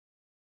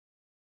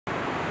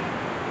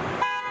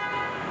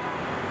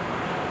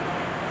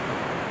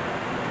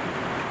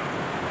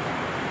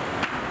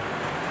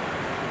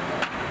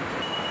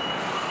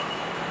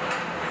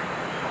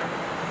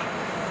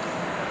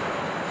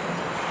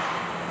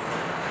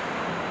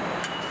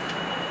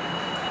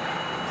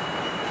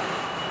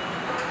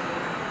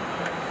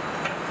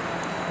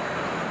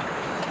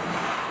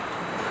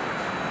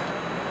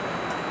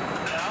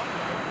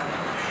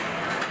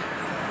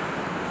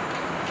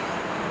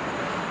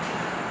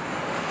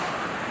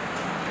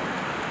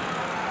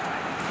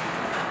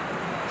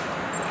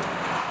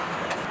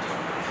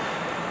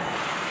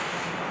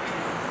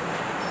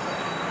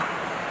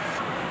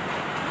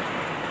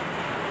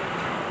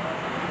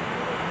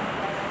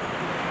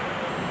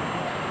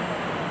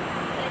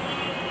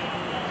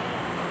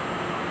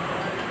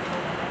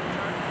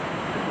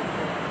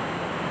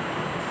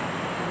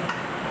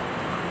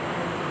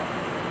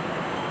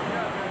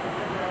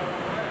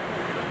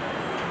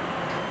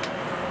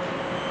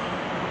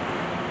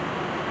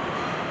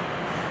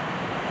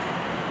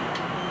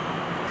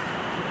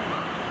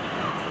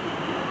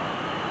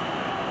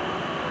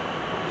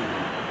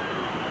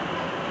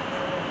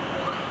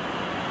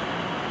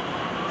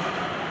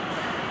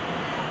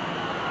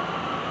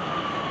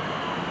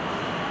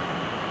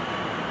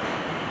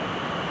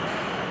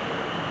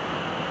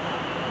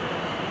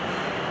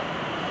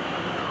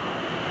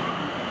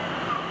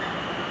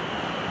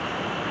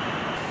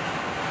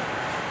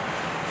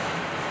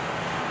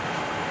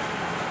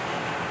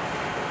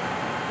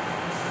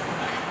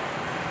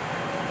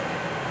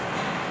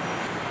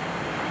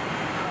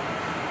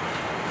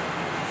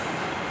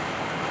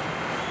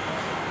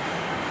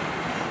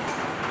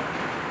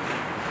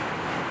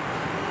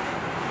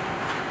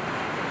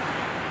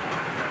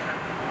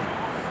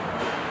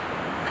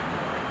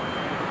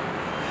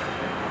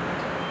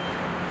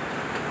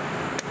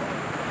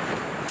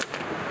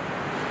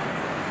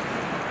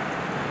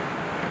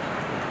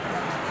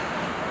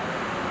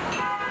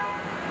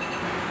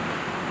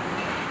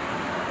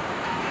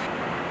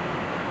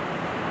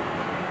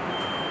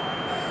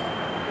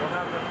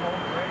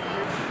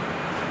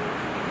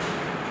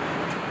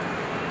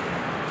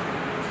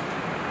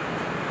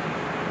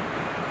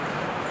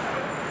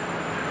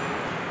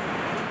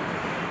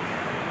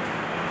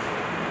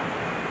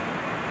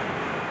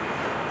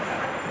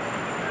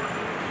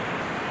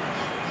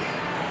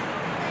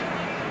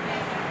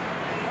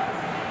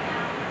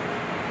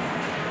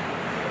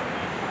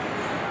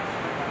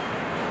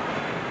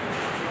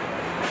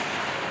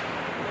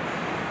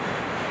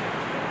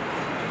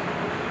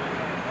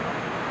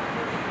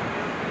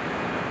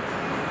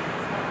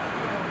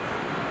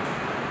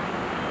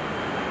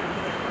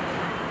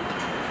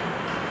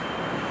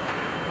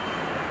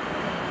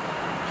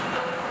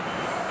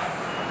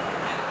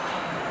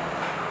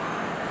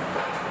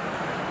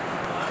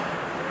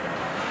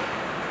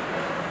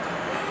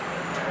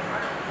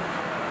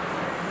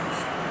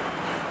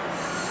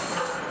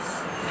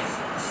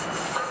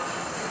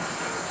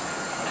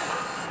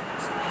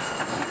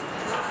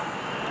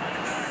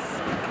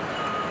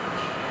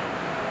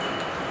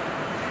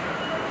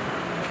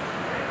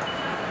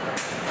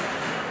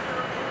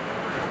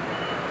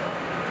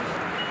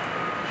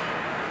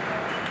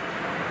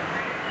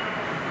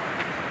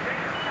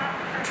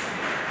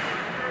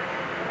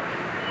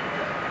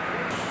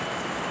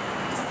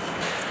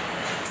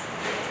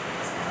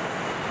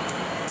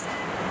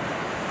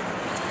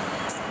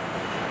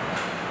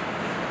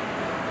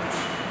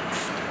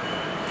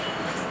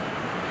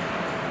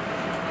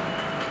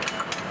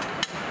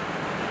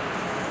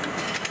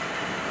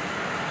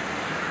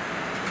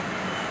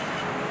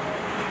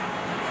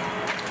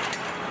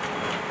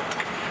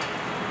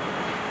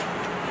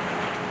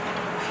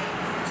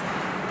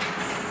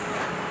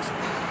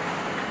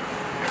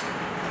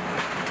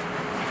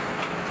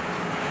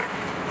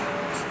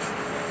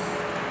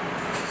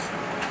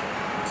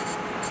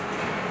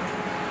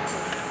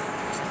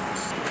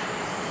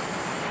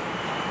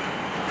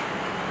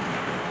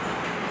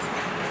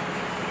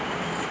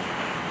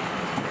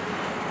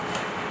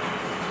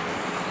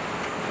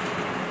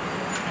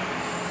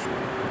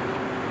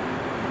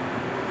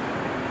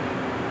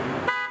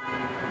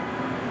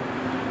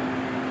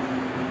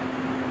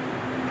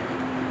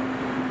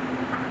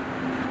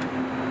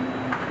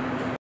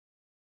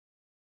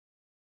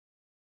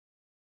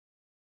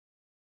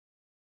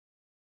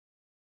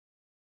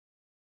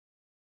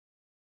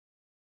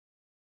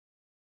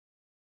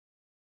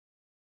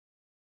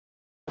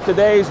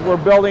Today we're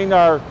building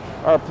our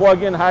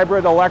plug-in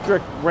hybrid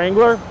electric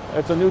Wrangler.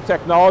 It's a new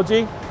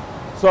technology.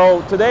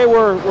 So today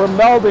we're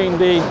melding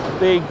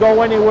the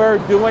go anywhere,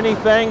 do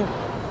anything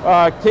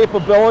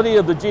capability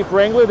of the Jeep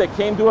Wrangler that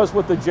came to us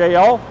with the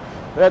JL.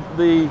 That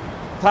the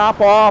top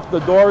off, the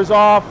doors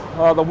off,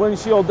 the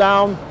windshield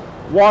down,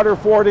 water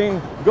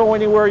fording, go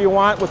anywhere you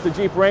want with the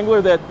Jeep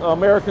Wrangler that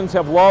Americans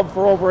have loved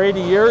for over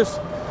 80 years.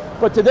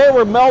 But today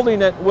we're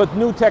melding it with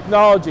new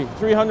technology,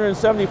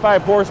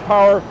 375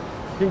 horsepower,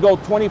 can go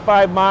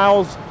 25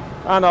 miles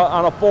on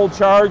a full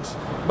charge,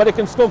 but it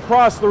can still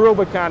cross the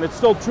Rubicon. It's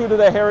still true to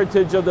the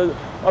heritage of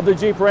the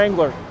Jeep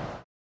Wrangler.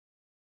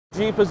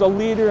 Jeep is a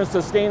leader in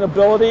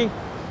sustainability,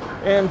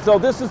 and so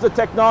this is the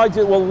technology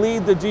that will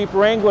lead the Jeep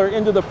Wrangler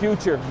into the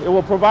future. It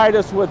will provide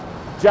us with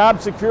job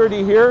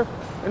security here,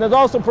 and it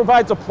also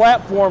provides a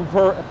platform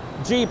for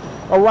Jeep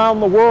around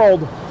the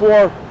world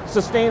for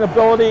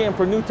sustainability and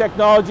for new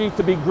technology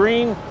to be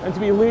green and to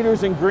be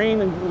leaders in green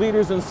and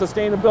leaders in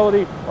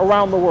sustainability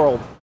around the world.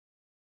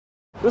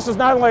 This is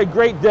not only a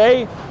great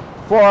day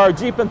for our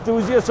Jeep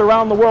enthusiasts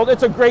around the world,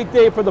 it's a great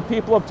day for the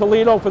people of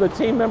Toledo, for the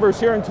team members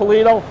here in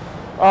Toledo,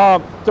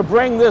 to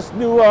bring this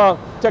new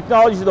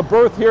technology to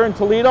birth here in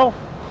Toledo.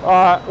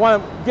 I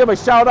want to give a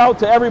shout out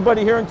to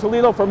everybody here in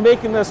Toledo for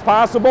making this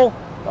possible.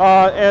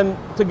 And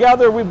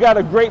together we've got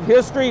a great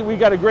history, we've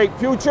got a great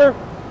future,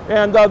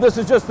 and this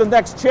is just the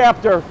next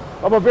chapter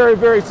of a very,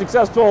 very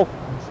successful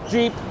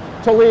Jeep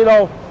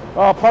Toledo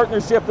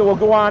partnership that will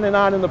go on and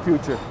on in the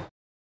future.